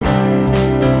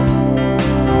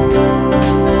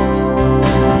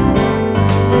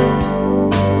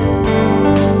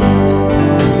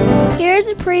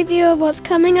what's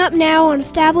coming up now on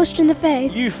Established in the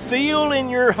Faith. You feel in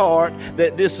your heart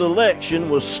that this election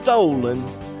was stolen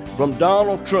from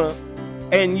Donald Trump,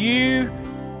 and you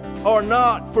are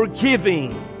not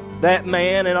forgiving that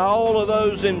man and all of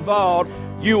those involved.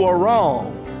 You are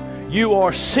wrong. You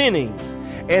are sinning.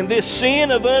 And this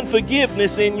sin of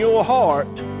unforgiveness in your heart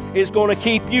is going to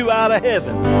keep you out of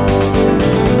heaven.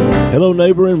 Hello,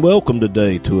 neighbor, and welcome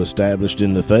today to Established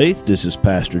in the Faith. This is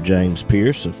Pastor James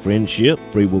Pierce of Friendship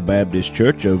Free Will Baptist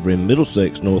Church over in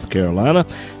Middlesex, North Carolina,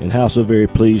 and how so very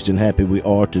pleased and happy we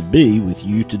are to be with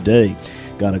you today.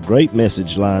 Got a great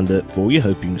message lined up for you.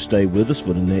 Hope you can stay with us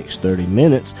for the next 30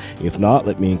 minutes. If not,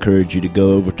 let me encourage you to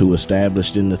go over to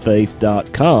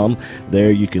establishedinthefaith.com. There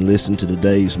you can listen to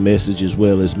today's message as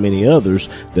well as many others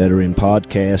that are in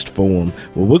podcast form.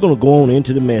 Well, we're going to go on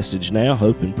into the message now.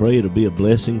 Hope and pray it'll be a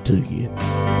blessing to you.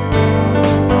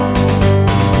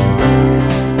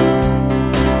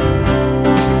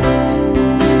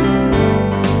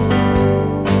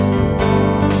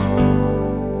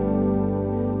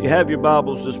 Have your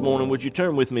Bibles this morning, would you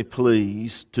turn with me,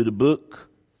 please, to the book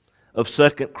of 2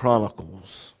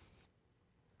 Chronicles.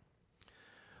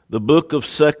 The book of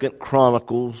 2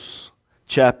 Chronicles,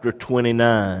 chapter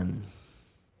 29.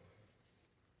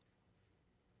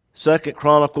 2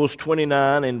 Chronicles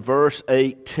 29 and verse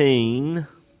 18.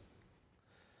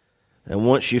 And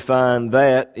once you find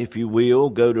that, if you will,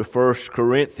 go to 1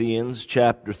 Corinthians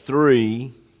chapter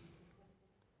 3.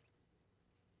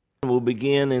 We'll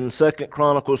begin in 2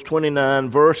 Chronicles 29,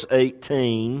 verse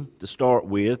 18 to start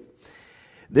with.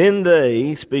 Then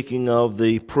they, speaking of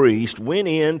the priest, went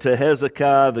in to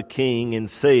Hezekiah the king and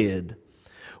said,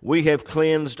 We have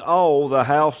cleansed all the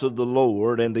house of the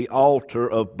Lord and the altar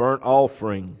of burnt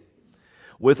offering,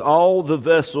 with all the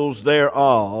vessels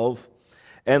thereof,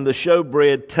 and the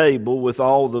shewbread table with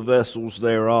all the vessels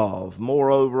thereof.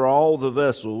 Moreover, all the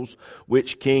vessels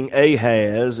which King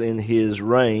Ahaz in his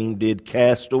reign did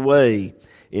cast away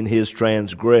in his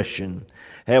transgression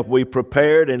have we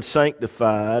prepared and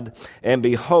sanctified, and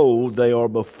behold, they are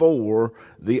before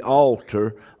the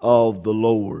altar of the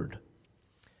Lord.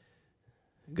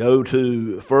 Go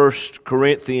to 1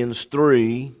 Corinthians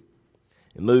 3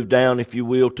 and move down, if you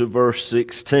will, to verse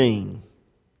 16.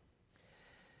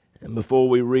 And before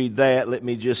we read that, let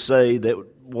me just say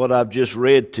that what I've just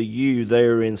read to you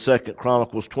there in 2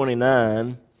 Chronicles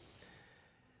 29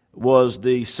 was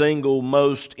the single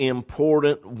most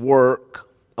important work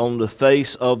on the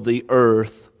face of the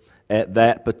earth at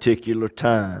that particular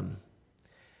time.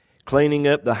 Cleaning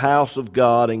up the house of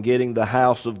God and getting the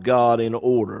house of God in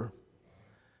order.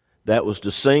 That was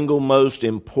the single most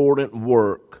important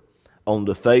work on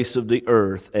the face of the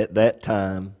earth at that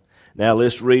time. Now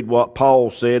let's read what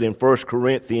Paul said in 1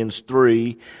 Corinthians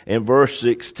 3 and verse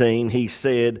 16. He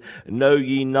said, Know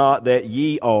ye not that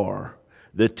ye are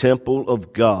the temple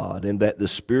of God, and that the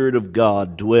Spirit of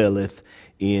God dwelleth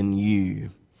in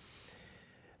you?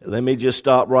 Let me just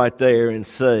stop right there and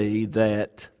say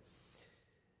that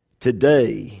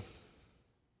today,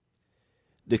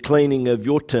 the cleaning of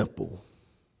your temple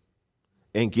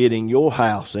and getting your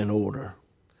house in order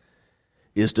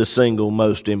is the single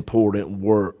most important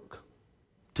work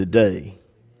today.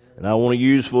 And I want to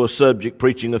use for a subject,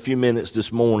 preaching a few minutes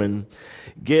this morning,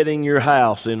 getting your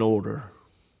house in order.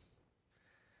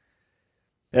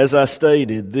 As I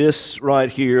stated, this right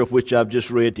here, which I've just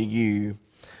read to you,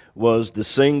 was the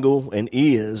single and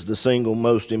is the single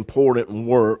most important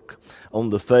work on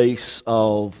the face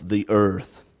of the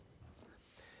earth.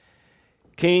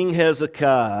 King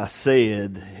Hezekiah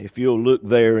said, if you'll look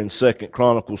there in 2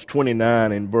 Chronicles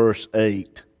 29 and verse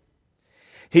 8,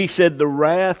 he said, The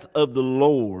wrath of the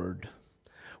Lord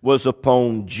was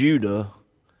upon Judah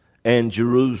and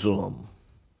Jerusalem.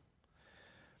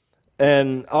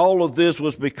 And all of this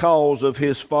was because of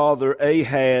his father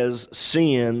Ahaz's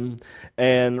sin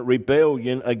and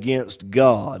rebellion against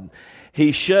God.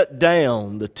 He shut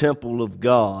down the temple of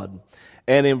God.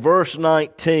 And in verse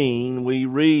 19, we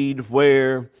read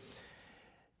where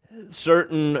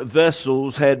certain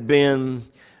vessels had been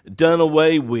done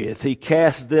away with. He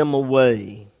cast them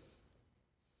away.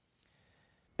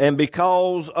 And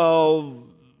because of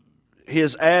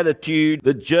his attitude,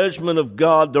 the judgment of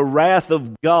God, the wrath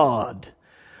of God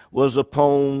was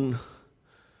upon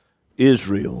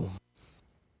Israel.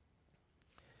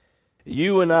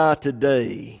 You and I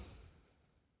today,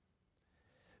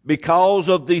 because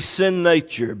of the sin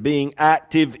nature being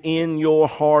active in your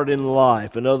heart and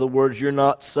life, in other words, you're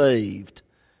not saved,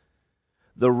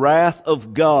 the wrath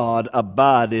of God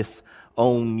abideth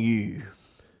on you.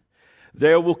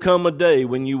 There will come a day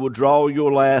when you will draw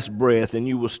your last breath and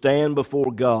you will stand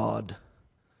before God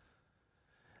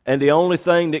And the only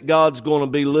thing that God's going to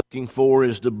be looking for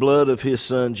is the blood of His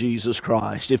Son, Jesus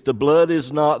Christ. If the blood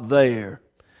is not there,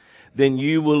 then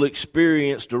you will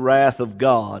experience the wrath of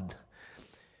God.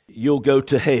 You'll go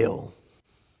to hell.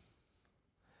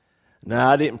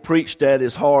 Now, I didn't preach that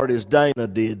as hard as Dana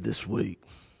did this week.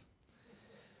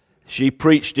 She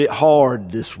preached it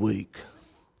hard this week.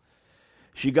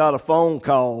 She got a phone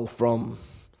call from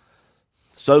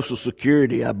Social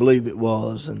Security, I believe it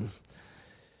was, and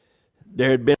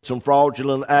there had been some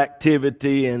fraudulent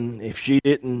activity, and if she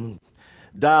didn't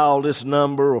dial this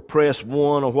number or press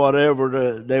 1 or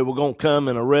whatever, they were going to come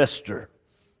and arrest her.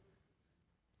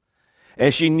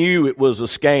 And she knew it was a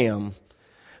scam,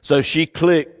 so she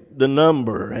clicked the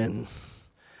number, and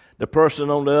the person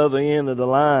on the other end of the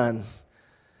line,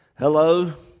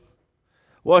 hello,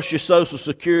 what's your Social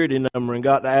Security number? And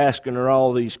got to asking her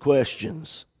all these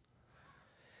questions.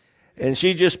 And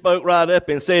she just spoke right up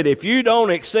and said, if you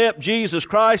don't accept Jesus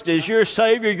Christ as your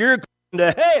Savior, you're going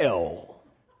to hell.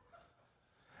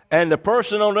 And the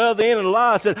person on the other end of the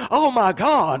line said, oh my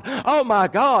God, oh my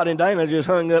God. And Dana just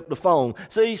hung up the phone.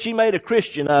 See, she made a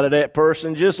Christian out of that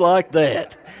person just like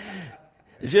that.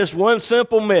 It's just one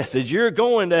simple message. You're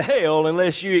going to hell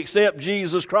unless you accept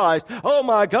Jesus Christ. Oh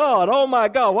my God,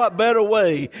 what better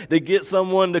way to get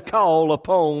someone to call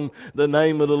upon the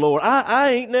name of the Lord? I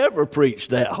ain't never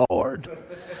preached that hard.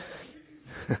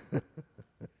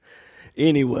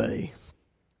 Anyway,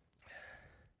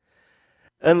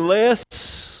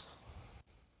 unless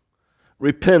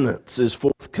repentance is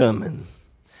forthcoming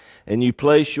and you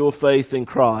place your faith in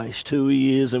Christ, who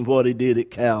He is and what He did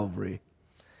at Calvary,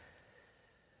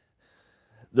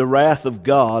 the wrath of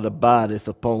God abideth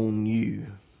upon you.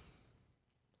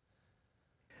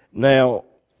 Now,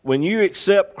 when you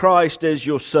accept Christ as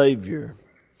your Savior,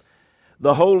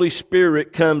 the Holy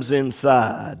Spirit comes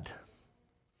inside.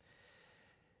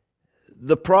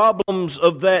 The problems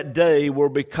of that day were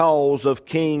because of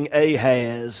King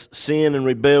Ahaz' sin and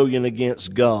rebellion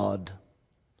against God.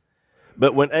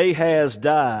 But when Ahaz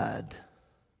died,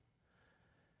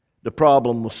 the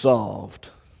problem was solved.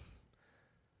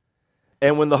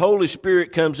 And when the Holy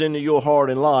Spirit comes into your heart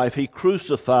and life, He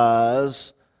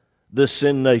crucifies the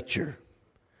sin nature.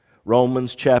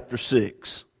 Romans chapter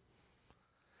 6.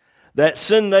 That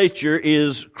sin nature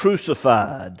is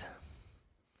crucified.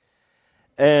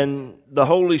 And the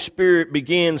Holy Spirit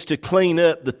begins to clean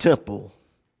up the temple.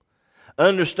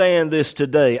 Understand this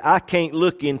today. I can't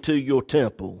look into your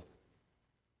temple.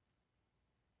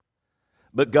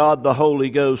 But God the Holy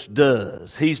Ghost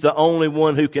does. He's the only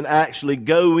one who can actually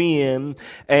go in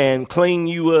and clean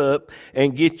you up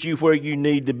and get you where you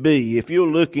need to be. If you'll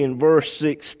look in verse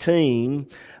 16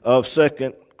 of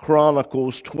 2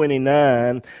 Chronicles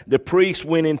 29, the priest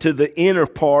went into the inner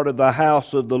part of the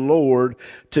house of the Lord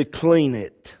to clean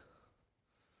it.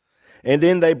 And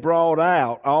then they brought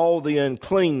out all the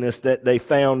uncleanness that they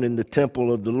found in the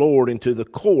temple of the Lord into the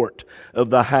court of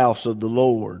the house of the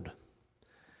Lord.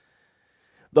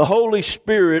 The Holy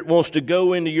Spirit wants to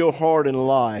go into your heart and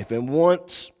life, and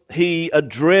once He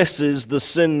addresses the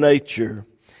sin nature,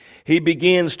 He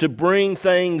begins to bring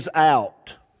things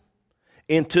out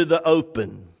into the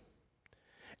open.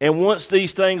 And once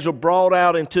these things are brought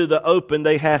out into the open,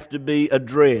 they have to be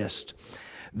addressed.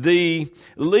 The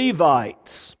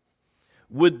Levites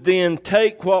would then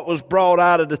take what was brought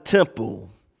out of the temple,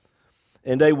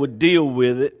 and they would deal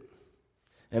with it,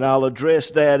 and I'll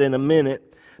address that in a minute.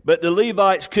 But the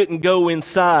Levites couldn't go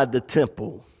inside the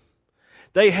temple.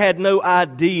 They had no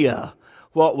idea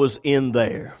what was in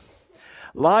there.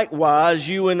 Likewise,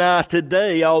 you and I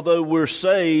today, although we're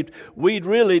saved, we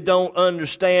really don't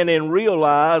understand and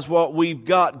realize what we've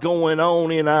got going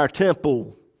on in our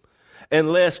temple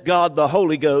unless God the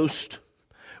Holy Ghost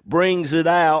brings it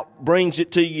out, brings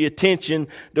it to your attention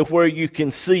to where you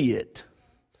can see it.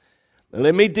 Now,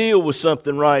 let me deal with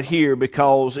something right here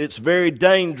because it's very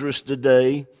dangerous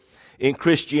today in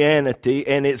Christianity,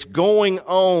 and it's going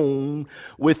on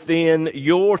within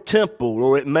your temple,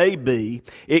 or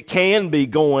it can be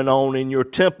going on in your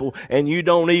temple, and you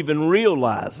don't even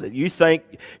realize it. You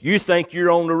think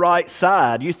you're on the right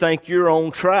side. You think you're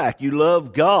on track. You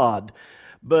love God.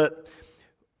 But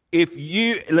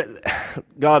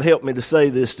God help me to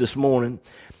say this morning,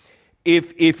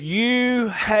 if you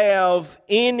have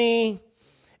any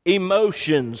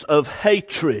emotions of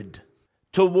hatred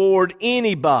toward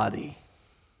anybody,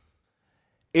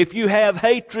 if you have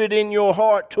hatred in your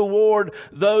heart toward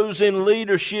those in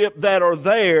leadership that are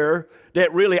there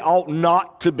that really ought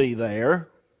not to be there,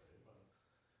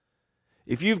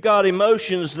 if you've got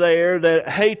emotions there that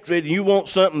hatred, you want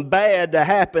something bad to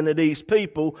happen to these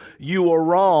people, you are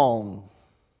wrong.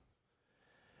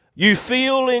 You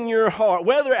feel in your heart,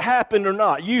 whether it happened or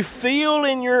not, you feel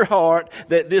in your heart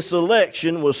that this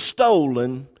election was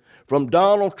stolen from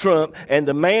Donald Trump, and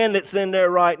the man that's in there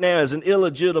right now is an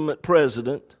illegitimate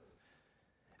president,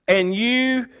 and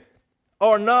you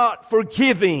are not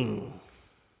forgiving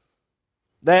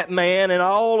that man and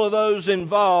all of those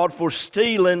involved for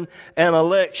stealing an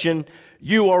election,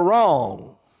 you are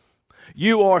wrong.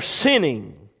 You are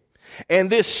sinning. And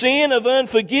this sin of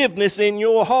unforgiveness in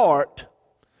your heart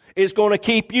is going to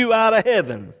keep you out of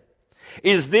heaven.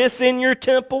 Is this in your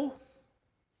temple?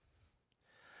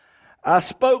 I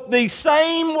spoke these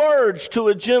same words to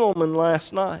a gentleman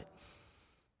last night,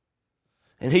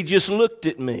 and he just looked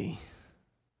at me,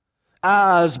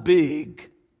 eyes big.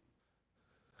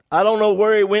 I don't know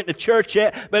where he went to church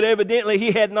at, but evidently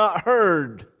he had not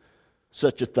heard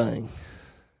such a thing.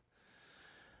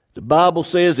 The Bible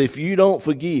says if you don't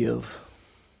forgive,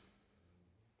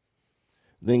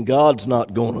 then God's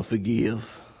not going to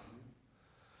forgive.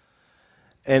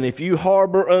 And if you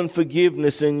harbor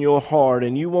unforgiveness in your heart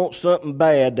and you want something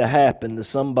bad to happen to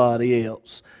somebody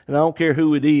else, and I don't care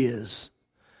who it is,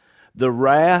 the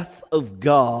wrath of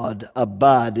God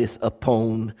abideth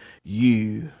upon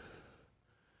you.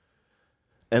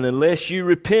 And unless you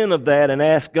repent of that and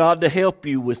ask God to help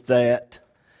you with that,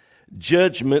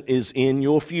 judgment is in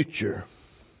your future.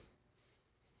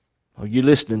 Are you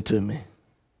listening to me?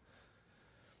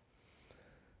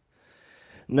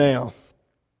 Now,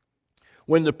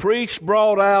 when the priest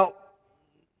brought out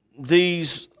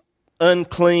these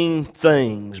unclean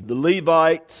things, the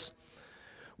Levites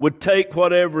would take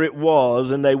whatever it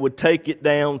was and they would take it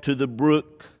down to the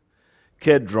brook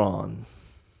Kedron.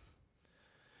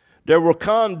 There were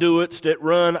conduits that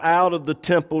run out of the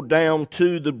temple down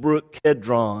to the brook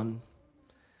Kedron.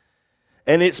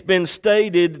 And it's been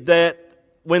stated that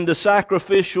when the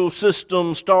sacrificial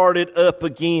system started up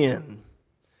again,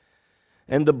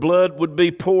 and the blood would be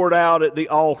poured out at the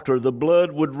altar, the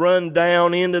blood would run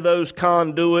down into those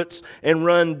conduits and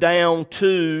run down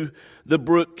to the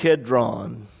brook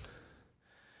Kedron.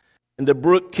 And the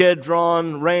brook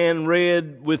Kedron ran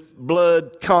red with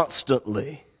blood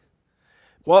constantly.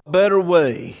 What better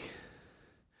way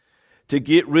to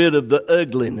get rid of the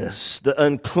ugliness, the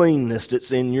uncleanness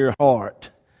that's in your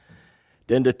heart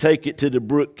than to take it to the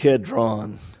brook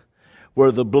Kedron,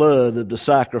 where the blood of the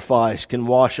sacrifice can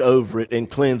wash over it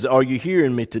and cleanse it? Are you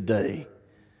hearing me today?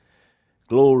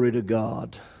 Glory to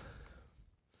God.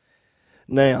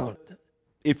 Now,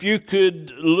 if you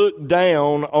could look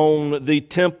down on the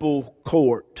temple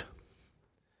court,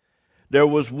 there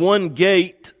was one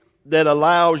gate that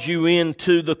allows you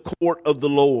into the court of the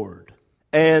Lord.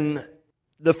 And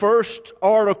the first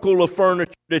article of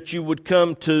furniture that you would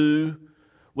come to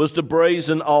was the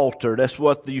brazen altar. That's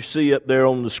what you see up there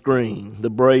on the screen, the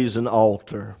brazen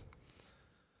altar.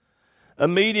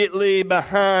 Immediately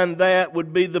behind that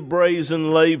would be the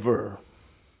brazen laver.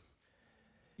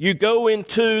 You go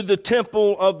into the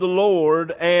temple of the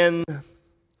Lord, and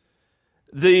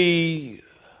the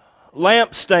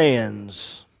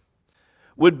lampstands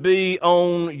would be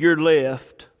on your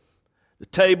left. The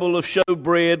table of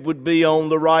shewbread would be on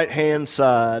the right-hand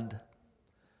side.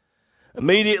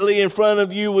 Immediately in front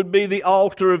of you would be the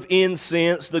altar of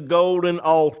incense, the golden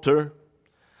altar.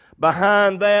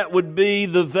 Behind that would be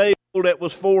the veil that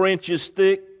was 4 inches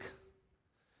thick.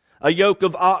 A yoke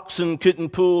of oxen couldn't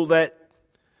pull that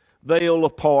veil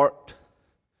apart.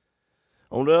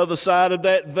 On the other side of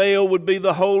that veil would be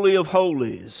the Holy of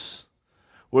Holies,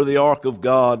 where the ark of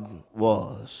God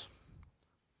was.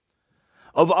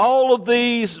 Of all of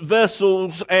these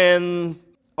vessels and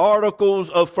articles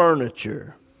of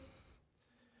furniture,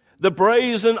 the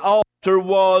brazen altar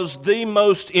was the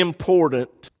most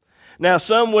important. Now,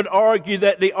 some would argue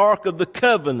that the Ark of the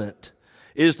Covenant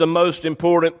is the most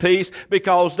important piece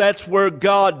because that's where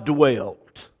God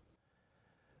dwelt.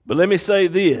 But let me say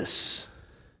this.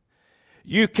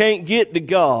 You can't get to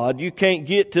God, you can't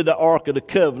get to the Ark of the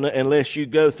Covenant unless you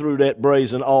go through that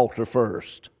brazen altar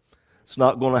first. It's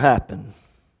not going to happen.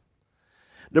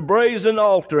 The brazen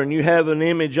altar, and you have an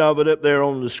image of it up there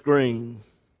on the screen.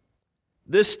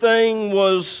 This thing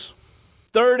was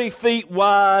 30 feet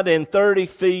wide and 30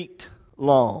 feet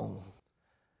long.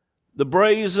 The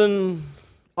brazen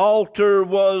altar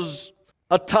was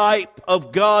a type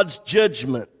of God's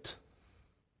judgment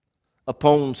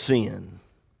upon sin.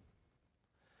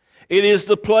 It is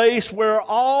the place where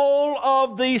all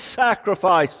of these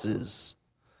sacrifices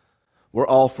were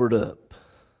offered up.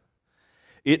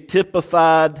 It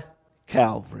typified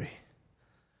Calvary.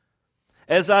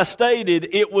 As I stated,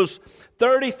 it was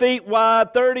 30 feet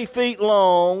wide, 30 feet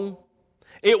long,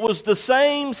 It was the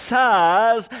same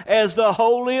size as the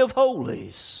Holy of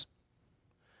Holies,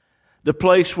 the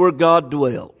place where God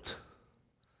dwelt.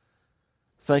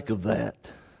 Think of that.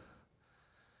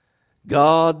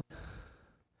 God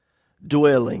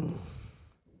dwelling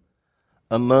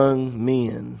among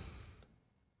men.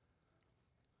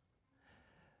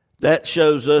 That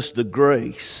shows us the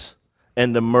grace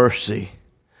and the mercy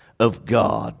of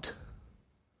God.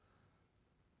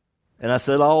 And I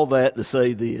said all that to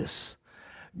say this.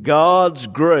 God's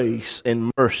grace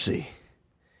and mercy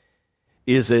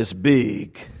is as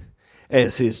big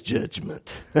as His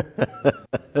judgment.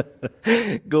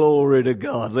 Glory to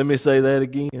God. Let me say that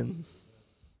again.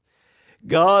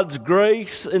 God's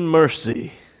grace and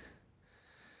mercy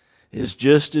is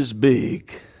just as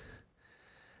big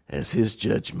as His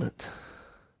judgment.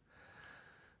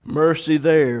 Mercy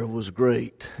there was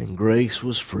great, and grace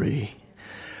was free.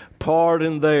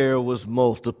 Pardon there was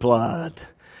multiplied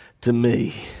to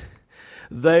me.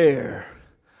 There,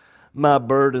 my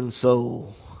burdened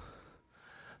soul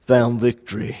found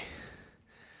victory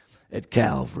at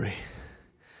Calvary.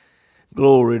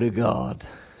 Glory to God.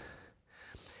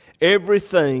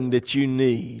 Everything that you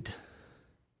need,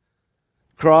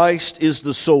 Christ is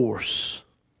the source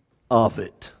of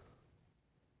it.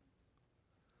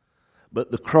 But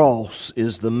the cross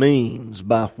is the means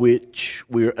by which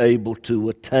we are able to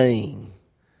attain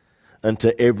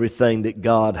unto everything that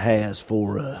God has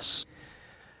for us.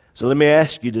 So let me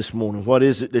ask you this morning, what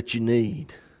is it that you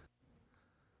need?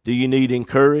 Do you need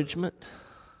encouragement?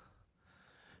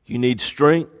 You need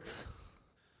strength?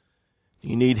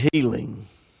 You need healing?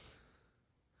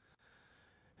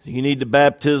 You need the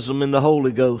baptism in the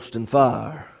Holy Ghost and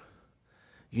fire?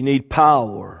 You need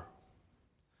power?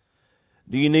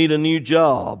 Do you need a new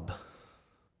job?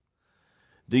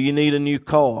 Do you need a new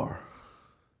car?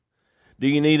 Do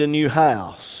you need a new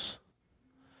house?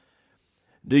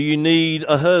 Do you need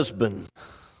a husband?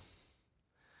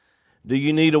 Do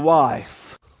you need a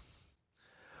wife?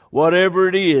 Whatever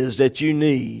it is that you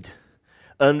need,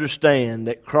 understand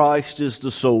that Christ is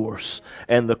the source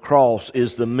and the cross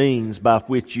is the means by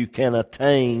which you can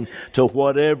attain to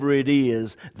whatever it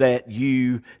is that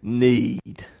you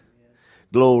need.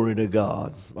 Glory to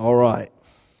God. All right.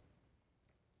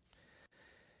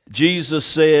 Jesus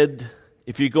said,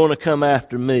 if you're going to come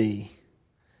after me,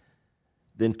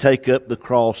 then take up the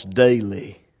cross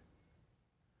daily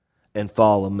and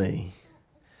follow me.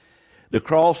 The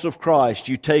cross of Christ,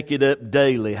 you take it up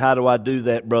daily. How do I do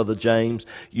that, Brother James?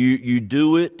 You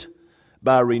do it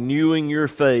by renewing your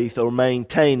faith or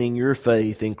maintaining your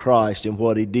faith in Christ and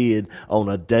what He did on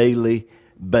a daily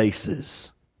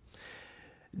basis.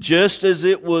 Just as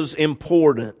it was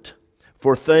important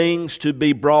for things to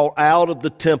be brought out of the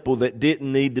temple that didn't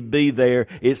need to be there,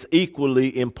 it's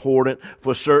equally important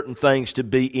for certain things to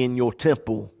be in your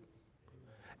temple.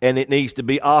 And it needs to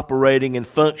be operating and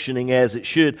functioning as it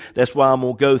should. That's why I'm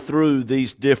going to go through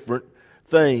these different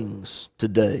things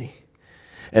today.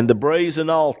 And the brazen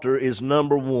altar is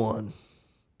number one.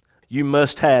 You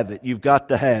must have it. You've got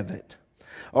to have it.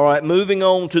 All right, moving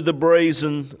on to the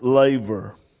brazen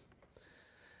laver.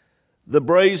 The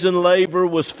brazen laver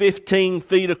was 15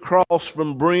 feet across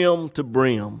from brim to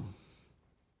brim.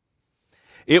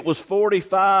 It was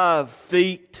 45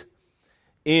 feet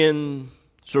in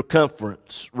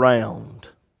circumference, round.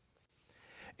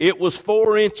 It was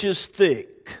 4 inches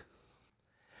thick,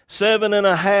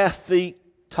 7.5 feet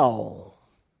tall.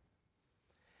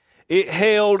 It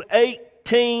held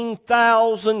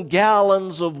 18,000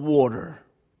 gallons of water.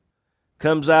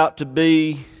 Comes out to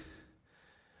be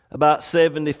about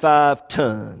 75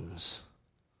 tons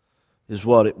is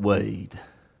what it weighed.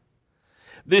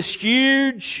 This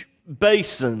huge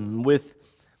basin with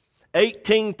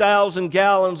 18,000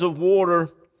 gallons of water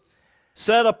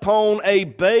set upon a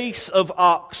base of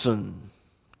oxen,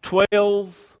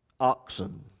 12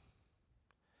 oxen.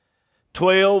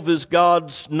 12 is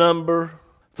God's number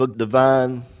for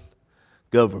divine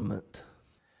government.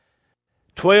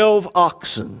 12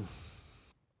 oxen.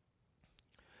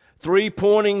 3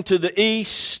 pointing to the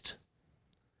east,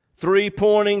 3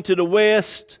 pointing to the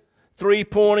west, 3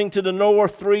 pointing to the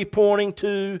north, 3 pointing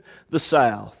to the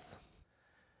south.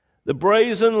 The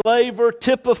brazen laver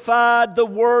typified the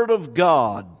Word of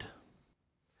God.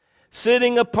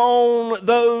 Sitting upon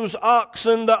those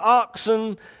oxen, the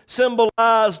oxen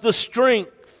symbolized the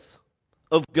strength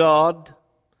of God.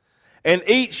 And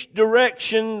each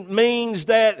direction means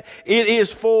that it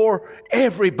is for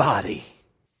everybody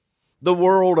the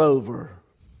world over.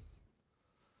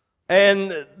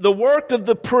 And the work of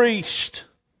the priest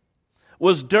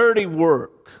was dirty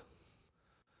work,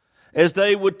 as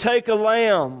they would take a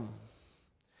lamb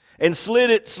and slit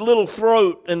its little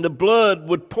throat, and the blood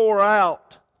would pour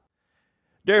out.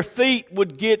 Their feet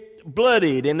would get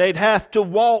bloodied, and they'd have to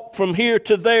walk from here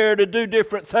to there to do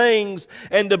different things,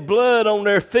 and the blood on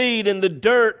their feet and the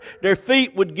dirt, their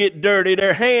feet would get dirty,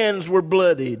 their hands were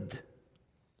bloodied.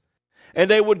 And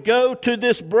they would go to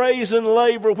this brazen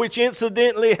laver, which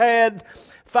incidentally had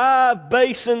 5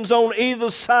 basins on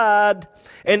either side,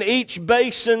 and each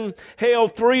basin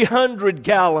held 300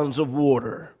 gallons of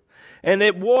water. And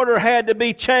that water had to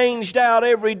be changed out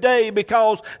every day,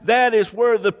 because that is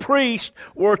where the priests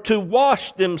were to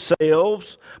wash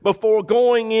themselves before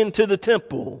going into the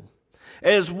temple.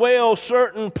 As well,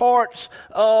 certain parts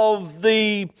of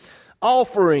the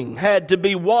offering had to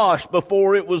be washed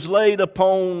before it was laid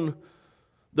upon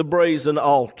the brazen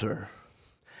altar.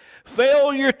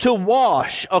 Failure to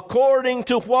wash according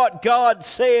to what God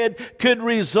said could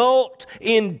result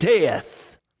in death.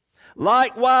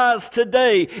 Likewise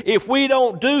today, if we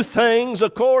don't do things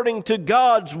according to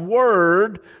God's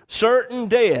Word, certain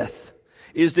death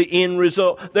is the end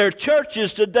result. There are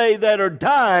churches today that are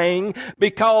dying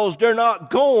because they're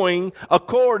not going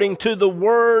according to the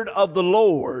Word of the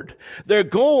Lord. They're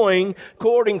going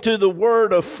according to the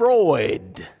Word of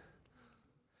Freud.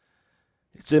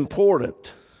 It's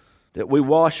important that we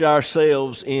wash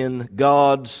ourselves in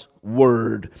God's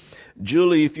Word.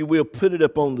 Julie, if you will, put it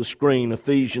up on the screen,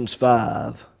 Ephesians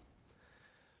 5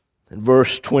 and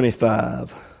verse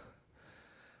 25.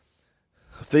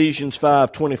 Ephesians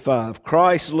 5:25.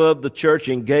 Christ loved the church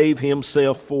and gave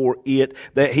himself for it,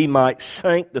 that he might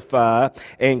sanctify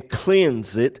and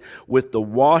cleanse it with the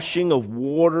washing of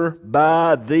water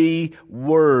by the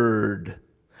Word,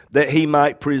 that he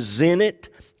might present it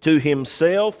to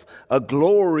himself a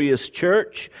glorious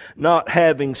church, not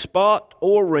having spot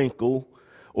or wrinkle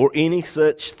or any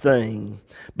such thing,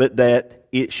 but that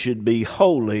it should be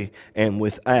holy and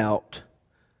without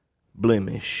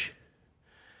blemish.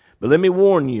 But let me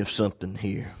warn you of something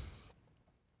here.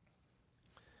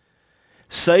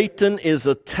 Satan is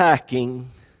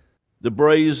attacking the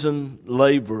brazen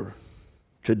laver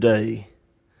today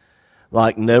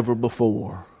like never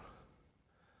before.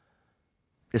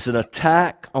 It's an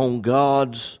attack on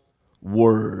God's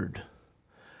Word.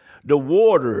 The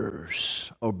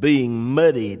waters are being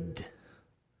muddied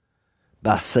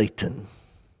by Satan.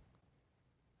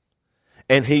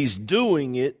 And he's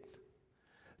doing it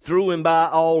through and by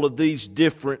all of these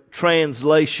different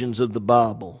translations of the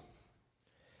Bible.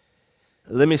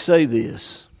 Let me say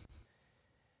this.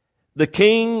 The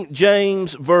King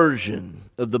James Version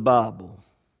of the Bible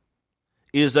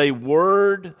is a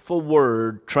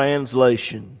word-for-word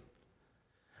translation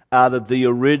out of the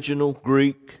original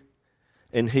Greek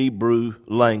and Hebrew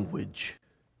language.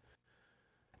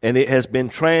 And it has been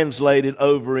translated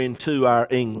over into our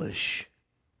English.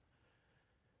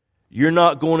 You're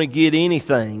not going to get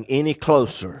anything any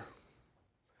closer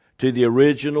to the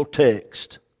original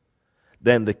text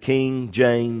than the King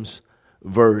James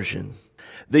Version.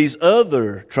 These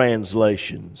other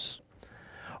translations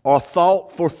are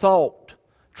thought-for-thought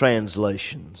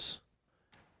translations.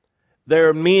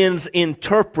 They're men's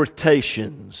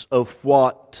interpretations of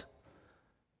what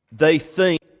they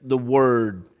think the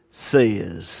Word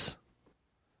says.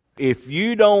 If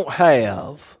you don't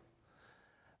have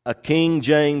a King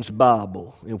James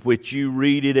Bible in which you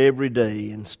read it every day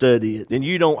and study it, then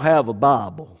you don't have a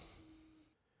Bible.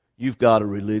 You've got a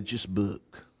religious book.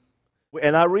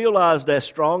 And I realize that's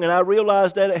strong, and I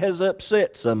realize that it has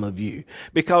upset some of you.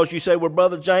 Because you say, well,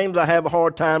 Brother James, I have a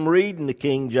hard time reading the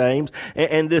King James,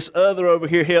 and this other over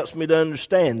here helps me to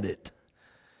understand it.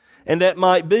 And that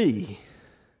might be.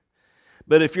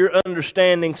 But if you're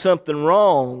understanding something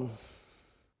wrong,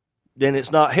 then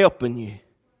it's not helping you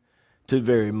too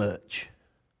very much.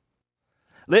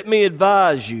 Let me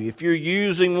advise you, if you're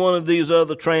using one of these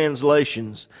other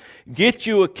translations, get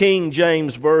you a King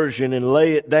James Version and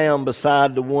lay it down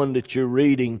beside the one that you're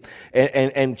reading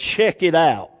and check it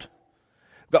out.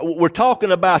 We're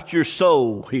talking about your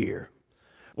soul here.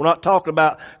 We're not talking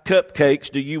about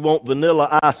cupcakes. Do you want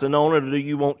vanilla icing on it or do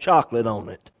you want chocolate on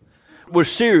it? We're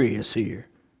serious here.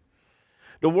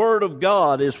 The Word of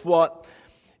God is what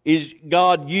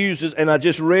God uses, and I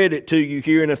just read it to you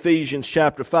here in Ephesians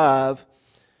chapter 5.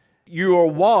 You are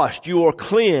washed, you are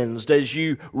cleansed as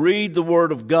you read the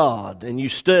Word of God and you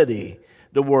study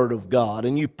the Word of God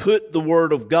and you put the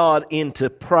Word of God into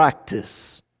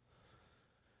practice.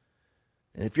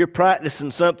 And if you're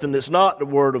practicing something that's not the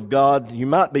Word of God, you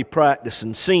might be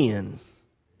practicing sin.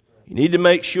 You need to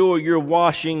make sure you're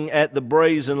washing at the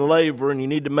brazen laver, and you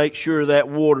need to make sure that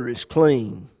water is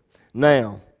clean.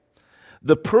 Now,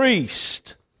 the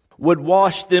priest would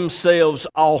wash themselves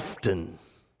often.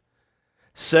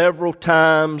 several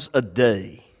times a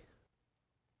day.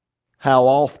 How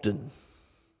often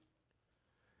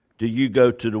do you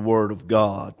go to the Word of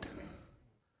God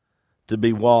to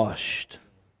be washed,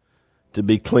 to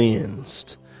be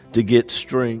cleansed, to get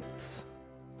strength?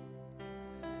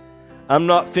 I'm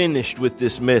not finished with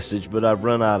this message, but I've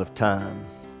run out of time.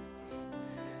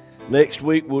 Next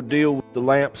week we'll deal with the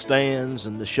lampstands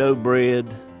and the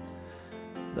shewbread,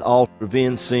 the altar of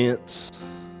incense,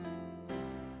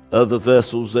 other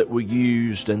vessels that were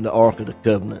used, and the Ark of the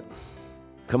Covenant.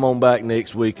 Come on back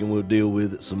next week and we'll deal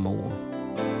with it some more.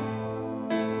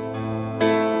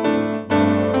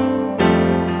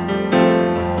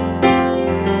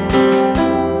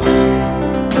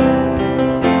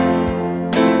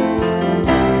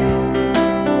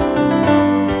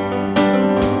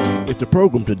 The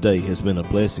program today has been a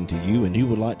blessing to you, and you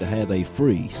would like to have a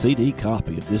free CD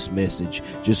copy of this message,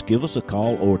 just give us a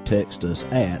call or text us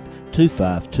at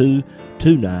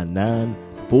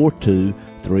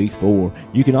 252-299-4234.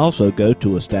 You can also go to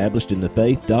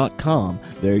establishedinthefaith.com.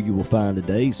 There you will find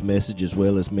today's message as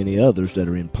well as many others that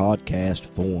are in podcast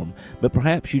form. But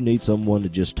perhaps you need someone to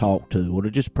just talk to or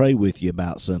to just pray with you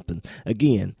about something.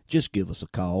 Again, just give us a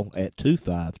call at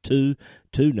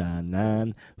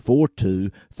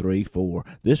 252-299-4234.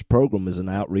 This program is an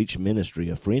outreach ministry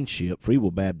of Friendship Free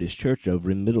Will Baptist Church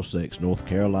over in Middlesex, North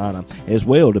Carolina. As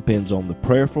well depends on the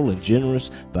prayerful and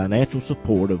generous financial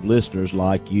support of listeners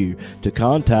like you. To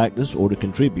contact us or to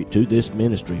contribute to this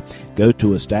ministry, go to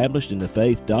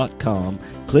establishedinthefaith.com,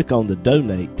 click on the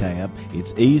Donate tab.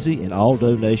 It's easy and all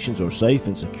donations are safe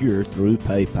and secure through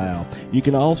PayPal. You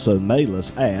can also mail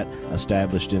us at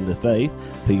Established in the Faith,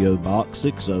 P.O. Box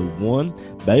 601,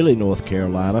 Bailey, North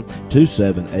Carolina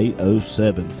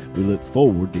 27807. We look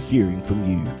forward to hearing from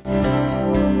you.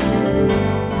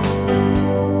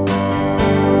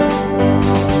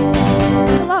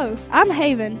 Hello, I'm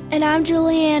Haven. And I'm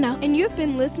Juliana. And you've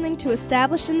been listening to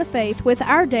Established in the Faith with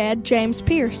our dad, James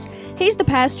Pierce. He's the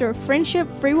pastor of Friendship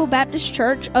Free Will Baptist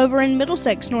Church over in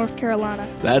Middlesex, North Carolina.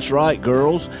 That's right,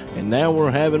 girls. And now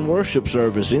we're having worship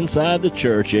service inside the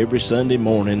church every Sunday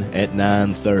morning at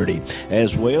 9:30.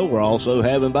 As well, we're also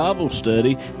having Bible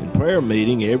study and prayer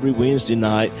meeting every Wednesday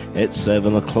night at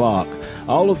 7 o'clock.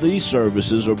 All of these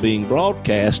services are being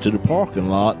broadcast to the parking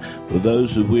lot for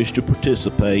those who wish to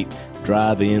participate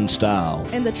drive-in style.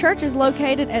 And the church is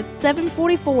located at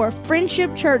 744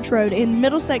 Friendship Church Road in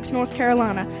Middlesex, North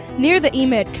Carolina, near the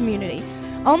EMED community.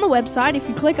 On the website, if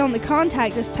you click on the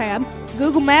Contact Us tab,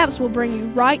 Google Maps will bring you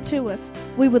right to us.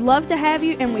 We would love to have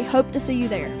you, and we hope to see you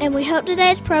there. And we hope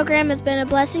today's program has been a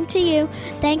blessing to you.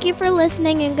 Thank you for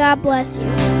listening, and God bless you.